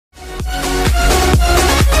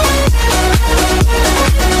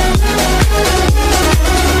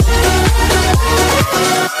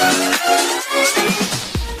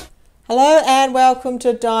and welcome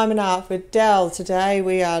to Diamond Art with Del. Today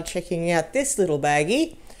we are checking out this little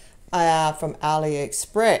baggie from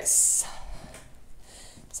AliExpress.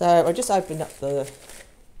 So I just opened up the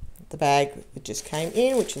bag that just came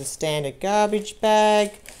in, which is a standard garbage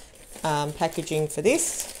bag. Packaging for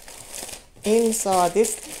this. Inside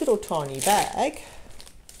this little tiny bag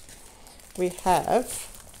we have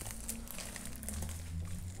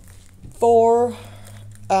 4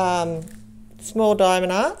 small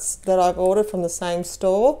diamond arts that I've ordered from the same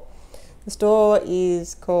store. The store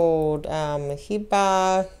is called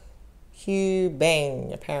Hibah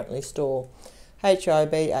Bang, apparently store.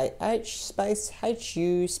 H-I-B-A-H space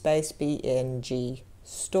H-U space B-N-G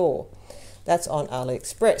store. That's on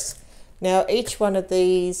AliExpress. Now each one of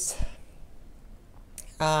these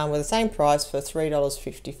were the same price for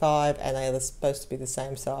 $3.55, and they are supposed to be the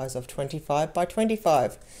same size of 25 by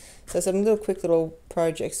 25. So some quick little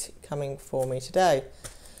projects coming for me today.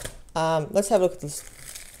 Let's have a look at this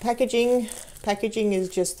packaging. Packaging is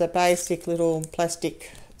just the basic little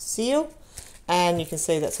plastic seal, and you can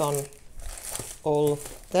see that's on all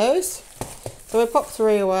of those. So we'll pop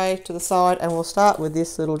 3 away to the side, and we'll start with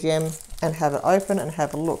this little gem and have it open and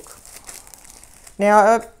have a look.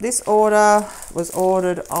 Now this order was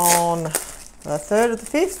ordered on the 3rd of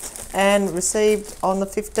the 5th and received on the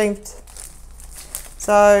 15th.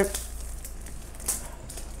 So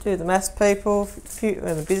to the maths people,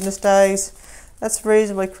 the business days, that's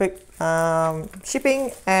reasonably quick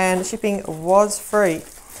shipping, and shipping was free.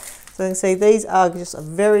 So you can see these are just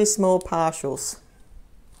very small partials.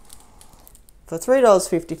 For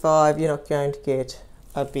 $3.55 you're not going to get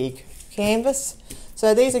a big canvas.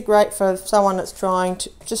 So these are great for someone that's trying to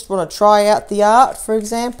just want to try out the art, for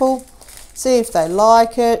example, see if they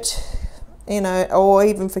like it, you know, or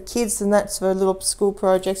even for kids, and that's for little school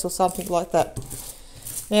projects or something like that.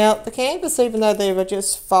 Now the canvas, even though they were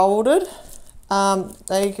just folded,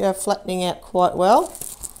 they are flattening out quite well.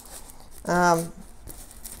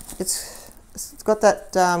 It's got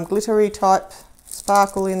that glittery type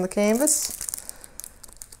sparkle in the canvas,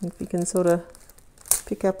 if you can sort of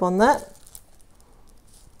pick up on that.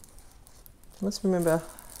 Let's remember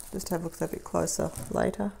just have a look at that a bit closer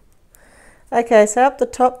later. Okay, so up the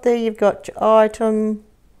top there you've got your item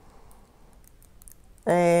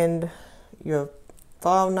and your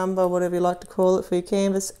file number, whatever you like to call it, for your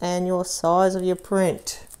canvas, and your size of your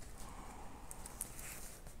print.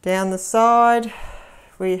 Down the side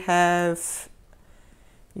we have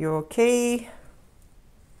your key.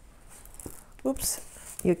 Oops,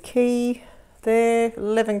 your key there,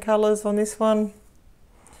 11 colours on this one.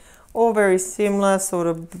 All very similar, sort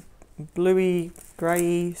of bluey,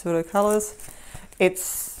 grey sort of colours.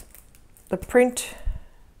 It's the print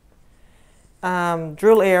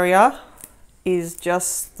drill area is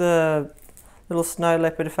just the little snow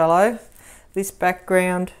leopard fellow. This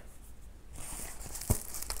background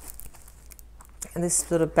and this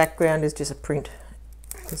sort of background is just a print.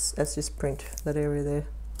 That's just print, that area there.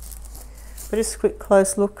 But just a quick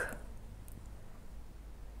close look.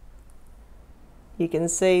 You can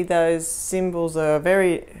see those symbols are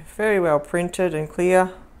very, very well printed and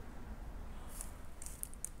clear.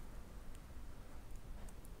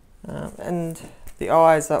 And the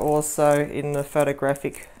eyes are also in the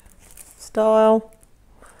photographic style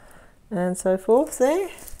and so forth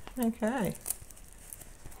there. Okay.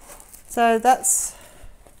 So that's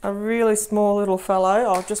a really small little fellow.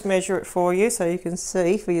 I'll just measure it for you so you can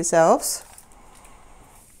see for yourselves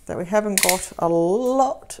that we haven't got a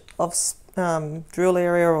lot of drill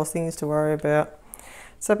area or things to worry about.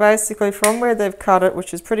 So basically from where they've cut it,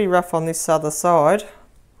 which is pretty rough on this other side,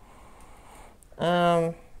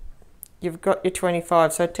 you've got your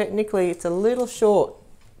 25. So technically it's a little short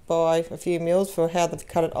by a few mils for how they've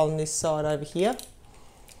cut it on this side over here.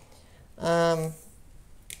 And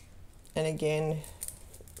again,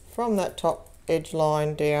 from that top edge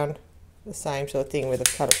line down, the same sort of thing where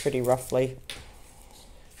they've cut it pretty roughly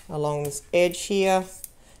along this edge here.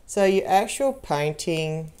 So your actual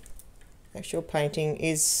painting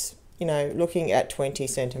is, you know, looking at 20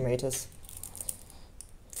 centimetres.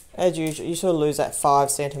 As usual, you sort of lose that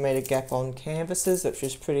 5 centimetre gap on canvases, which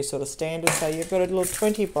is pretty sort of standard. So you've got a little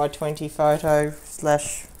 20 by 20 photo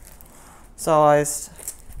slash sized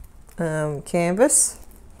canvas.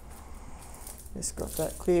 Just got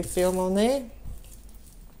that clear film on there.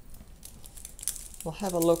 We'll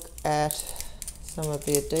have a look at some of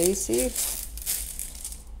the adhesive.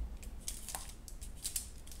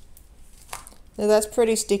 Now that's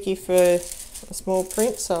pretty sticky for a small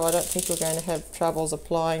print, so I don't think we're going to have troubles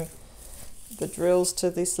applying the drills to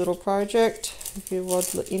this little project. If you were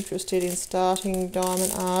interested in starting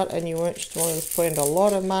diamond art and you weren't wanting to spend a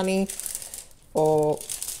lot of money or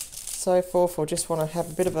so forth, or just want to have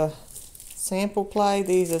a bit of a sample play,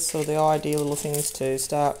 these are sort of the ideal little things to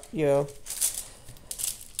start your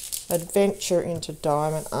adventure into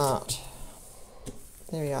diamond art.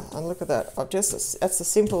 There we are, and look at that. That's a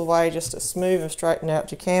simple way just to smooth and straighten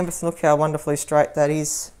out your canvas, and look how wonderfully straight that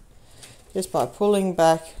is. Just by pulling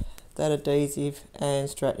back that adhesive and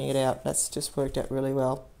straightening it out. That's just worked out really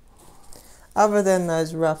well. Other than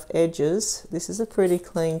those rough edges, this is a pretty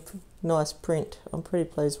clean, nice print. I'm pretty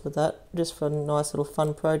pleased with that, just for a nice little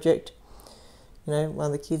fun project. You know, one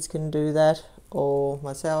of the kids can do that, or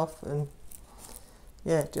myself, and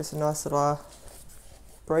yeah, just a nice little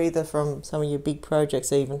breather from some of your big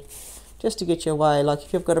projects even, just to get you away. Like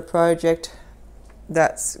if you've got a project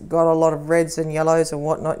that's got a lot of reds and yellows and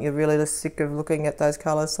whatnot, and you're really sick of looking at those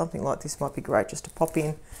colours, something like this might be great just to pop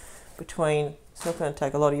in between. It's not going to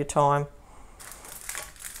take a lot of your time,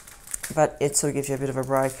 but it sort of gives you a bit of a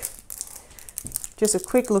break. Just a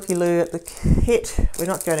quick looky-loo at the kit. We're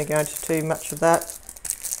not going to go into too much of that.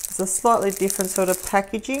 It's a slightly different sort of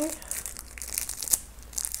packaging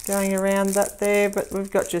going around that there, but we've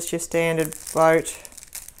got just your standard boat,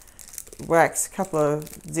 wax, a couple of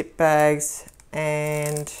zip bags,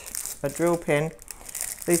 and a drill pen.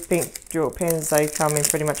 These pink drill pens, they come in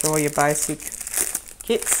pretty much all your basic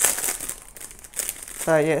kits.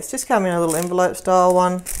 So yeah, it's just come in a little envelope style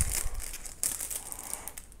one.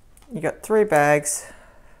 You got 3 bags,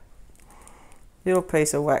 little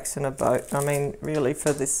piece of wax and a boat. I mean, really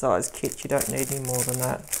for this size kit, you don't need any more than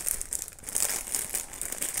that.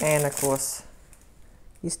 And of course,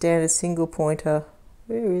 your standard single pointer.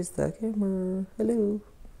 Where is the camera? Hello.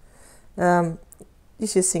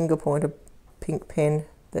 Just your single pointer pink pen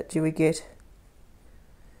that you would get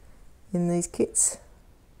in these kits.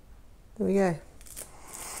 There we go.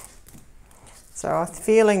 So I'm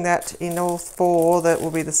feeling that in all 4 that will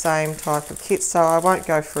be the same type of kit, so I won't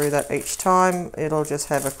go through that each time. It'll just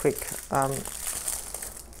have a quick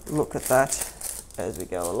look at that as we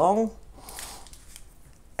go along.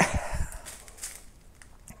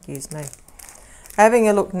 Excuse me. Having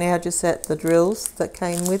a look now just at the drills that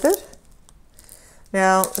came with it.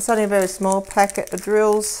 Now it's only a very small packet of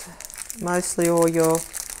drills, mostly all your,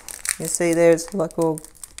 you see there's like all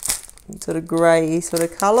sort of grey sort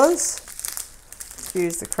of colours.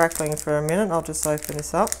 Excuse the crackling for a minute, I'll just open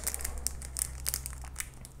this up.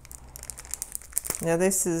 Now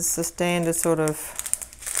this is the standard sort of,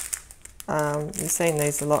 you've seen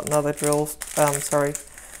these a lot in other drills, sorry,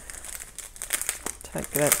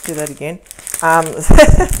 do that again.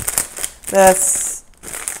 That's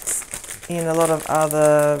in a lot of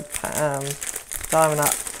other diamond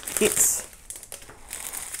art kits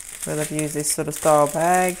where they've used this sort of style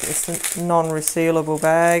bag. It's a non-resealable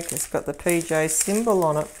bag. It's got the PJ symbol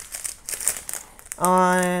on it,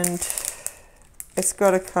 and it's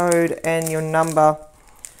got a code and your number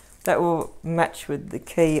that will match with the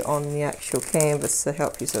key on the actual canvas to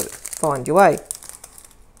help you sort of find your way.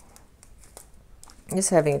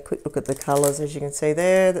 Just having a quick look at the colours, as you can see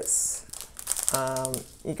there, that's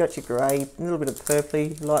you got your grey, a little bit of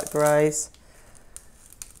purpley, light greys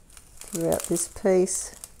throughout this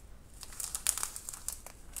piece.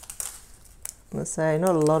 I'm going to say,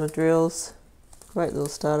 not a lot of drills, great little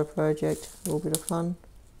starter project, a little bit of fun.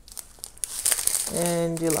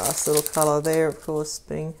 And your last little colour there, of course,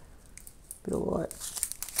 being a bit of white.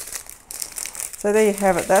 So there you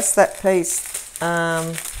have it, that's that piece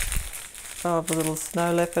of the little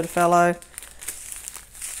snow leopard fellow.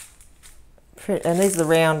 And these are the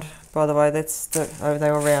round, by the way,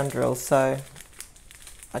 they were round drills, so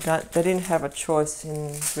they didn't have a choice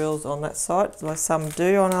in drills on that site, like some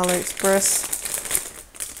do on AliExpress.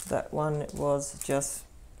 That one was just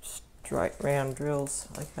straight round drills.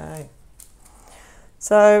 Okay,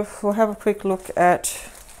 so we'll have a quick look at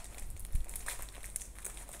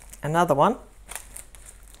another one.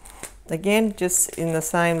 Again, just in the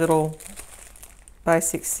same little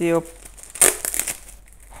basic seal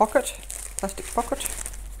pocket, plastic pocket.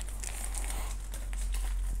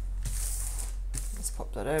 Let's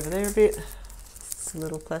pop that over there a bit. It's a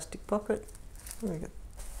little plastic pocket. There we go.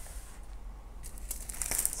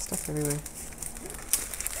 Stuff everywhere.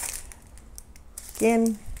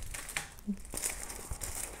 Again,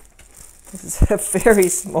 this is a very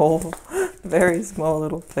small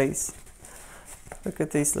little piece. Look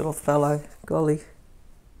at this little fellow, golly.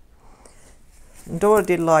 My daughter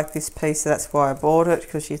did like this piece, so that's why I bought it,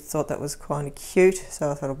 because she thought that was kind of cute,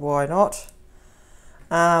 so I thought, why not?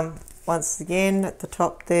 Once again, at the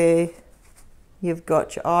top there, you've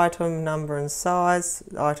got your item number and size.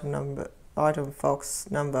 Item Fox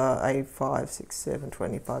number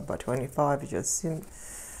A56725 by 25 is your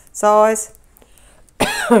size.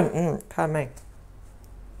 Pardon me.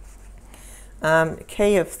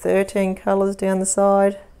 Key of 13 colours down the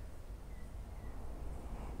side.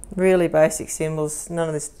 Really basic symbols, none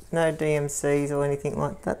of this, no DMCs or anything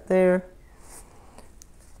like that there.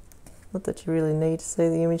 Not that you really need to see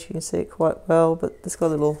the image, you can see it quite well, but it's got a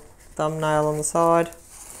little thumbnail on the side.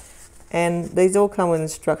 And these all come with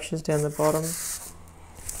instructions down the bottom.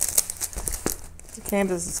 The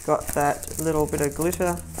canvas has got that little bit of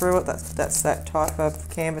glitter through it. That's that type of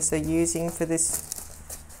canvas they're using for this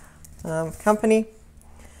company,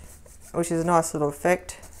 which is a nice little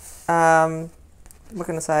effect. What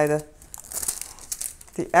can I say?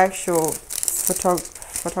 The actual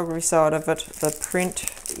photography side of it, the print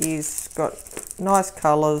is got nice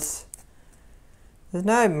colours. There's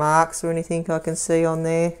no marks or anything I can see on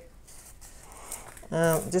there.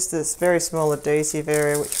 Just this very small adhesive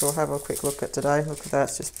area, which we'll have a quick look at today. Look at that,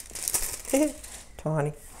 it's just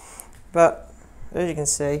tiny. But as you can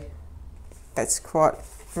see, it's quite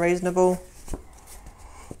reasonable.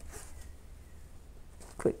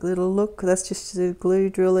 Quick little look, that's just the glue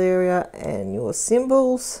drill area and your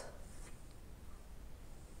symbols.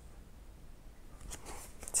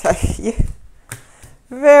 So yeah,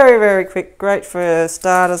 very, very quick, great for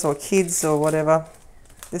starters or kids or whatever.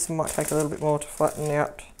 This one might take a little bit more to flatten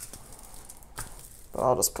out, but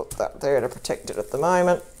I'll just put that there to protect it at the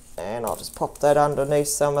moment, and I'll just pop that underneath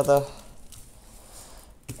some of the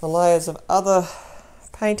layers of other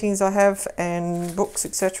paintings I have and books,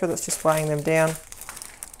 etc. That's just weighing them down.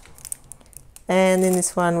 And in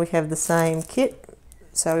this one we have the same kit,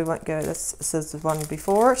 so we won't go, this is the one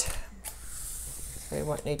before it, so we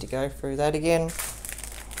won't need to go through that again.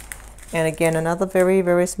 And again, another very,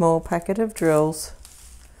 very small packet of drills.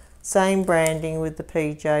 Same branding with the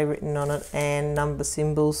PJ written on it and number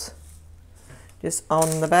symbols just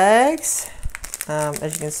on the bags.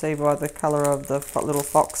 As you can see by the colour of the little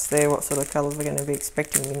fox there, what sort of colours we're going to be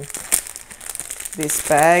expecting in this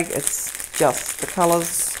bag. It's just the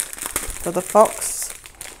colours for the fox.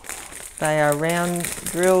 They are round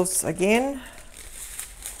drills again,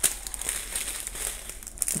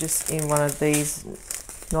 just in one of these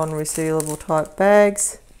non-resealable type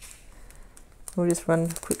bags. We'll just run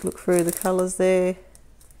a quick look through the colours there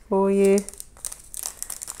for you.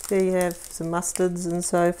 There you have some mustards and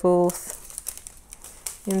so forth,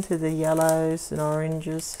 into the yellows and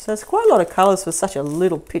oranges. So it's quite a lot of colours for such a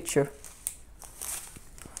little picture.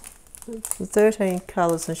 13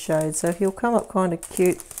 colours and shades, so he'll come up kind of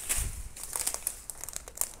cute.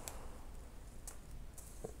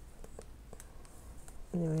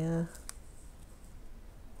 There we are.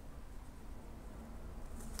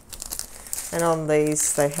 And on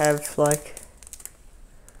these they have like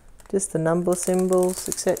just the number symbols,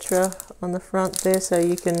 etc. on the front there, so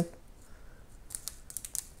you can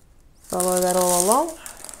follow that all along.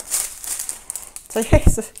 So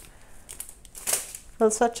yes,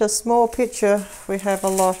 for such a small picture we have a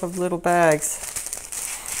lot of little bags.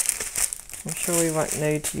 I'm sure we won't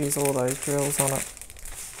need to use all those drills on it.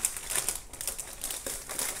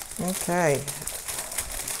 Okay.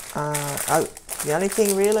 The only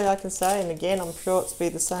thing really I can say, and again I'm sure it's be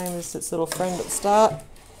the same as its little friend at the start,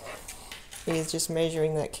 is just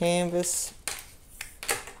measuring that canvas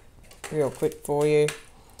real quick for you.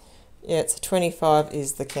 Yeah, it's a 25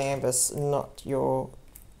 is the canvas, not your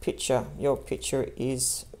picture. Your picture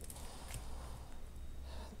is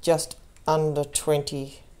just under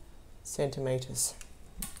 20 centimetres.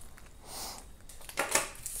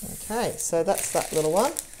 Okay, so that's that little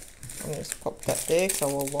one. I'm going to just pop that there because I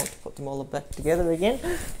will want to put them all back together again.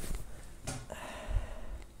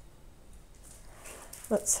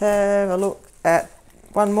 Let's have a look at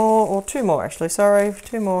one more, or two more actually, sorry.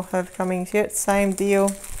 Two more have coming yet, same deal.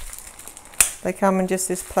 They come in just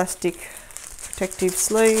this plastic protective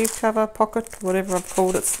sleeve cover, pocket, whatever I've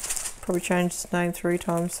called it. Probably changed its name 3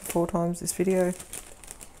 times, 4 times this video.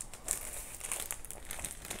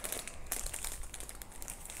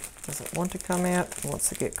 Does it want to come out? It wants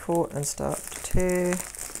to get caught and start to tear.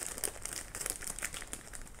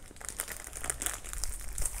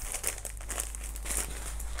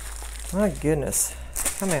 My goodness,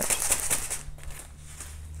 come out.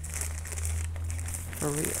 For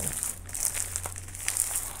real.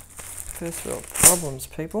 First world problems,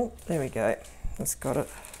 people. There we go. That's got it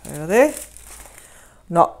out of there.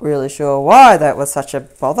 Not really sure why that was such a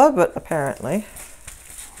bother, but apparently.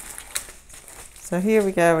 So here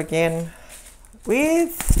we go again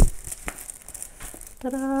with,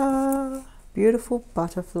 ta-da, beautiful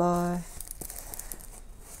butterfly.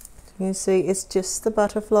 You can see it's just the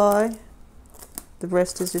butterfly. The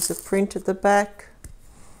rest is just a print at the back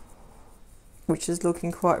which is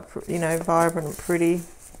looking quite, you know, vibrant and pretty.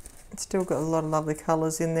 It's still got a lot of lovely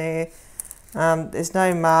colours in there. There's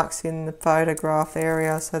no marks in the photograph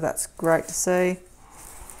area, so that's great to see.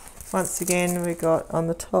 Once again, we got on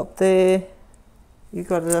the top there, you've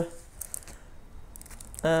got your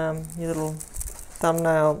little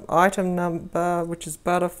thumbnail item number, which is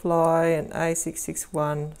butterfly, and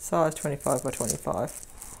A661, size 25 by 25.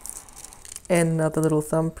 And another little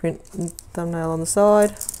thumbnail on the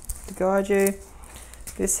side to guide you.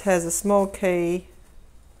 This has a small key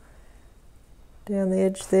down the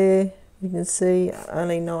edge there. You can see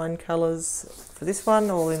only 9 colours for this one,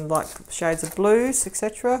 all in like shades of blues,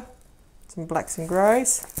 etc. Some blacks and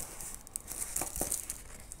greys.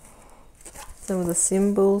 Some of the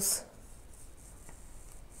symbols.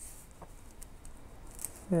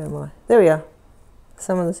 Where am I? There we are.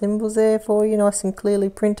 Some of the symbols there for you, nice and clearly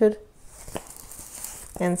printed.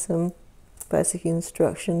 And some basic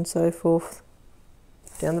instructions, so forth,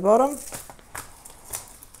 down the bottom.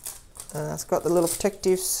 It's got the little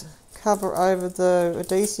protective cover over the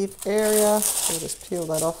adhesive area. So we'll just peel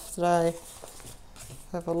that off today.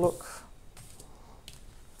 Have a look.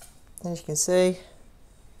 As you can see,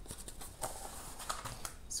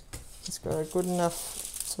 it's got a good enough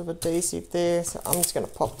sort of adhesive there. So I'm just going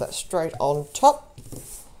to pop that straight on top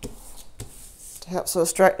to help sort of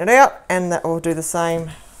straighten it out, and that will do the same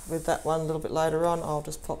with that one a little bit later on. I'll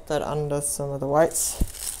just pop that under some of the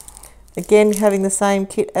weights. Again, having the same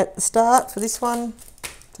kit at the start for this one.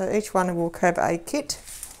 So each one will have a kit.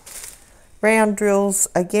 Round drills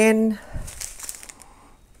again.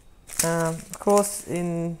 Of course,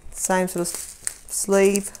 in same sort of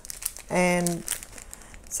sleeve and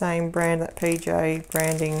same brand, that PJ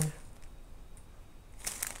branding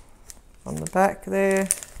on the back there.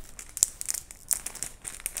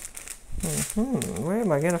 Where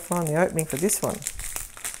am I going to find the opening for this one?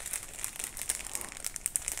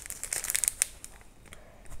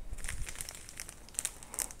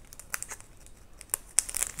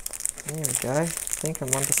 There we go. I think I'm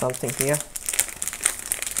onto something here.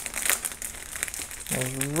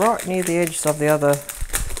 And right near the edges of the other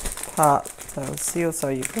part, so it's sealed so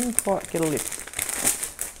you couldn't quite get a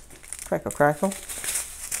lift. Crackle, crackle.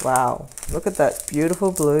 Wow, look at that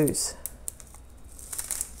beautiful blues.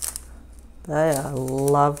 They are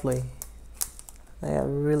lovely. They are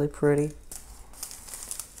really pretty.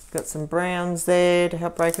 Got some browns there to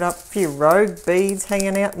help break it up. A few rogue beads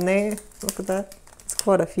hanging out in there. Look at that. There's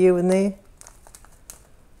quite a few in there.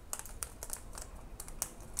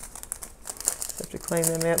 Have to clean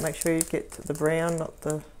them out. Make sure you get to the brown, not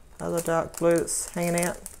the other dark blue that's hanging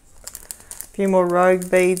out. A few more rogue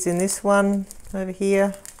beads in this one over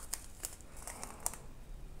here.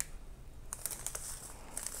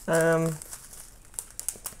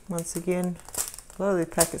 Once again, a lot of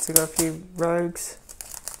these packets have got a few rogues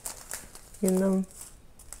in them.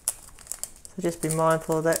 So just be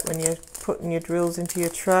mindful of that when you're putting your drills into your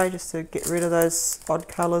tray, just to get rid of those odd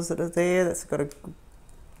colours that are there. That's got a,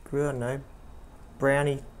 I don't know,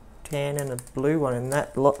 browny tan and a blue one in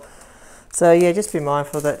that lot. So yeah, just be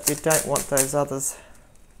mindful that you don't want those others,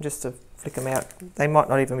 just to flick them out. They might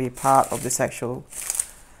not even be part of this actual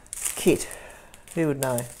kit. Who would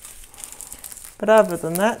know? But other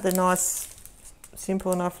than that, they're nice,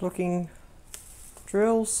 simple enough looking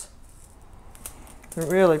drills. They're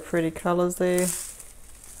really pretty colours there.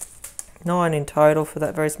 9 in total for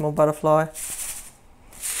that very small butterfly.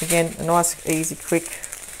 Again, a nice, easy, quick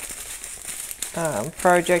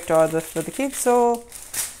project either for the kids or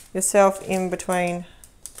yourself in between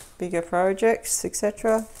bigger projects,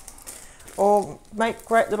 etc. Or make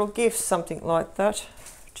great little gifts, something like that.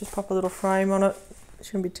 Just pop a little frame on it. It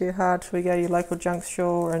shouldn't be too hard till we go to your local junk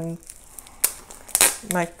store and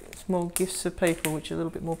make small gifts for people, which are a little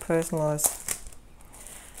bit more personalised.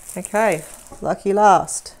 Okay, lucky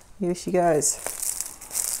last. Here she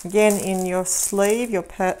goes. Again, in your sleeve, your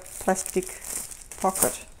plastic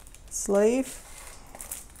pocket sleeve,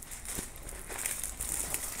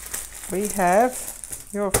 we have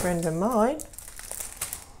your friend of mine,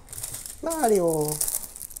 Mario.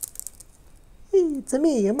 Hey, it's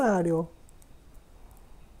me, Mario.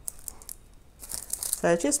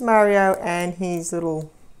 So just Mario and his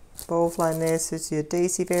little ball flame there, so it's your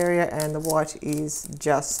adhesive area, and the white is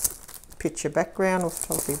just picture background or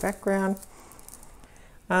photography background.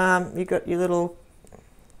 You've got your little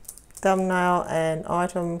thumbnail and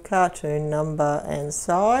item, cartoon number and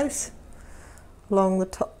size along the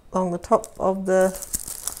top of the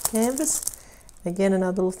canvas. Again,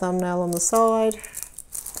 another little thumbnail on the side,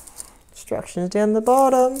 instructions down the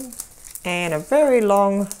bottom, and a very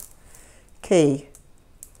long key.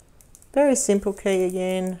 Very simple key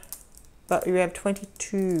again, but you have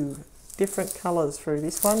 22 different colours through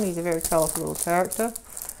this one. He's a very colourful little character,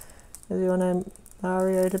 as you all know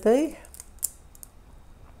Mario to be.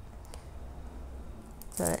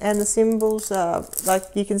 So, and the symbols are, like,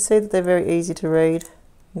 you can see that they're very easy to read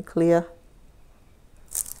and clear.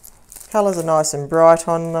 Colours are nice and bright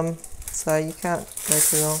on them, so you can't go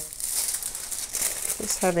too wrong.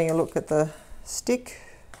 Just having a look at the stick.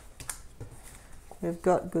 We've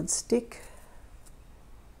got good stick.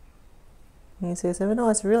 You can see it's a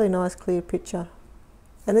nice, really nice clear picture.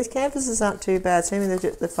 And these canvases aren't too bad. See,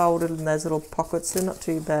 they're folded in those little pockets. They're not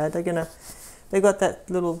too bad. They've got that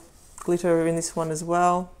little glitter in this one as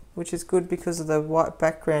well, which is good because of the white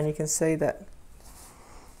background. You can see that.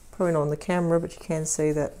 Probably not on the camera, but you can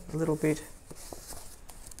see that a little bit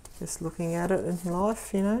just looking at it in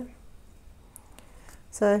life, you know.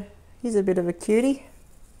 So he's a bit of a cutie.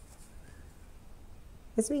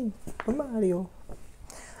 It's me, Mario.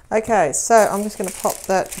 Okay, so I'm just going to pop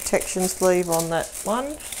that protection sleeve on that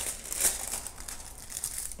one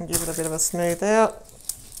and give it a bit of a smooth out.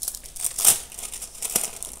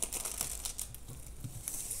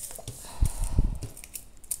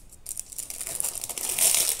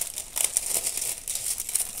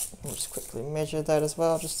 I'll just quickly measure that as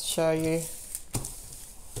well, just to show you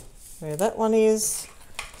where that one is.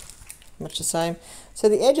 Much the same. So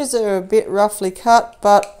the edges are a bit roughly cut,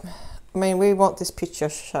 but I mean, we want this picture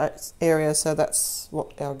area, so that's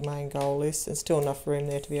what our main goal is. There's still enough room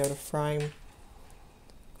there to be able to frame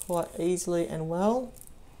quite easily and well.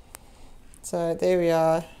 So there we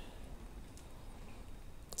are.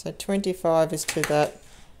 So 25 is to that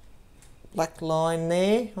black line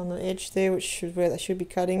there on the edge there, which should where they should be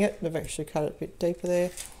cutting it. They've actually cut it a bit deeper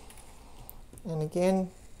there. And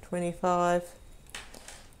again, 25.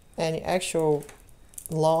 And the actual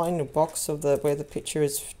line or box of the where the picture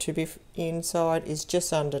is to be inside is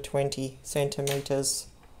just under 20 centimeters,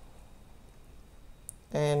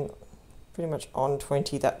 and pretty much on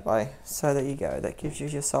 20 that way. So there you go, that gives you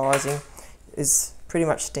your sizing. Is pretty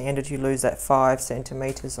much standard. You lose that 5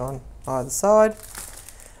 centimeters on either side.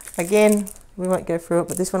 Again, we won't go through it,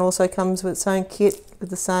 but this one also comes with its own kit with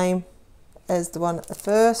the same as the one at the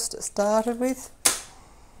first started with.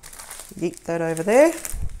 Yeet that over there.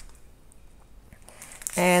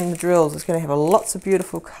 And the drills, it's going to have lots of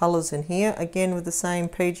beautiful colours in here, again with the same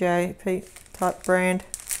PJ type brand.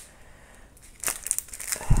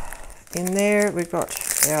 In there we've got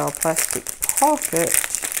our plastic pocket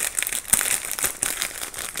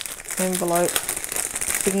envelope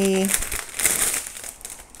thingy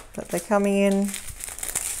that they're coming in.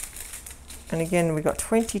 And again, we've got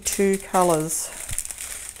 22 colours.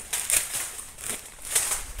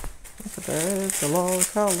 Look at those, a lot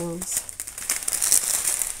of colours.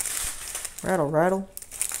 Rattle, rattle.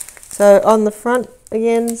 So on the front,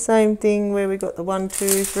 again, same thing where we got the 1,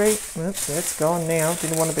 2, 3. Oops, that's gone now.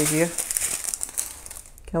 Didn't want to be here.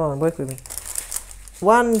 Come on, work with me.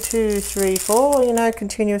 1, 2, 3, 4, you know,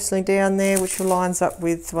 continuously down there, which lines up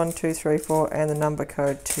with 1, 2, 3, 4 and the number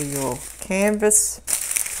code to your canvas.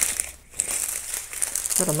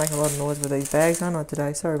 Got to make a lot of noise with these bags, aren't I,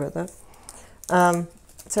 today? Sorry about that.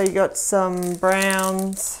 So you got some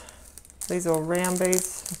browns. These are all round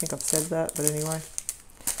beads. I think I've said that, but anyway.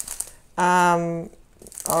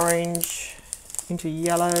 Orange into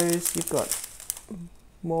yellows. You've got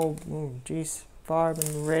more,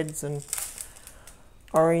 vibrant reds and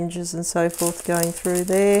oranges and so forth going through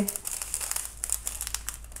there.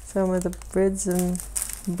 Some of the reds and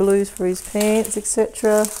blues for his pants,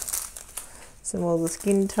 etc. Some of the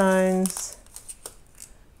skin tones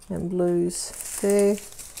and blues there.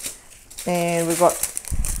 And we've got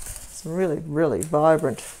some really, really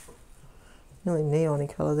vibrant, really neon-y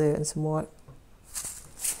colour there, and some white.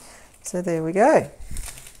 So there we go.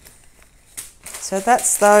 So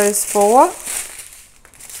that's those 4.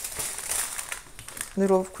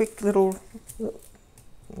 Quick little,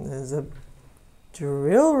 there's a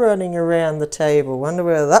drill running around the table. Wonder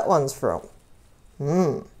where that one's from.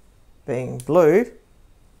 Being blue.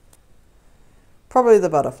 Probably the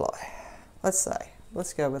butterfly. Let's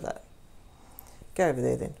go with that. Go over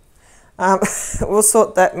there then. We'll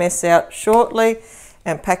sort that mess out shortly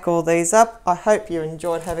and pack all these up. I hope you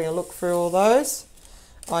enjoyed having a look through all those.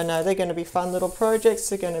 I know they're going to be fun little projects.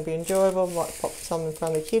 They're going to be enjoyable. Might pop something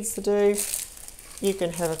for the kids to do. You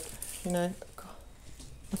can have a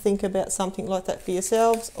think about something like that for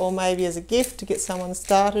yourselves, or maybe as a gift to get someone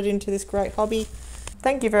started into this great hobby.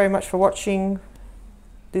 Thank you very much for watching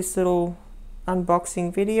this little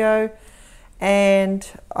unboxing video, and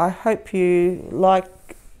I hope you like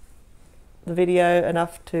the video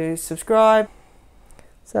enough to subscribe.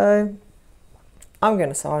 So I'm going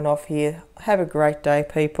to sign off here. Have a great day,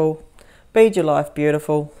 people. Bead your life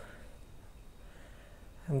beautiful.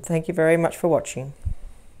 And thank you very much for watching.